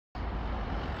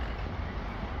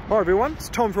Hi everyone, it's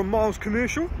Tom from Miles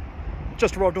Commercial.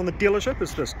 Just arrived on the dealership.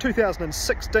 It's this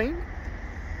 2016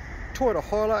 Toyota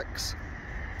Hilux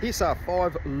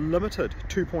SR5 Limited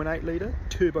 2.8 litre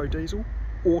turbo diesel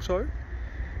auto.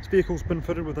 This vehicle's been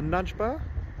fitted with a nudge bar,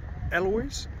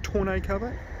 alloys, tonneau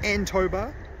cover and tow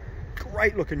bar.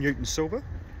 Great looking ute in silver.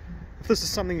 If this is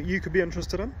something that you could be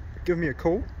interested in, give me a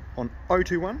call on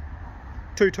 021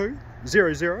 22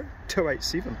 00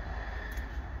 287.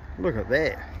 Look at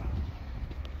that.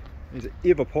 These are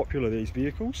ever popular, these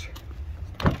vehicles.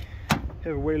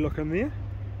 Have a wee look in there.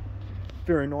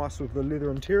 Very nice with the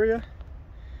leather interior.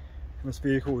 And this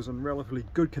vehicle is in relatively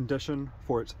good condition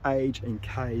for its age and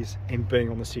Ks and being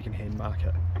on the second-hand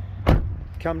market.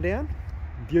 Come down,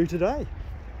 view today.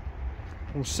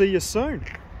 We'll see you soon.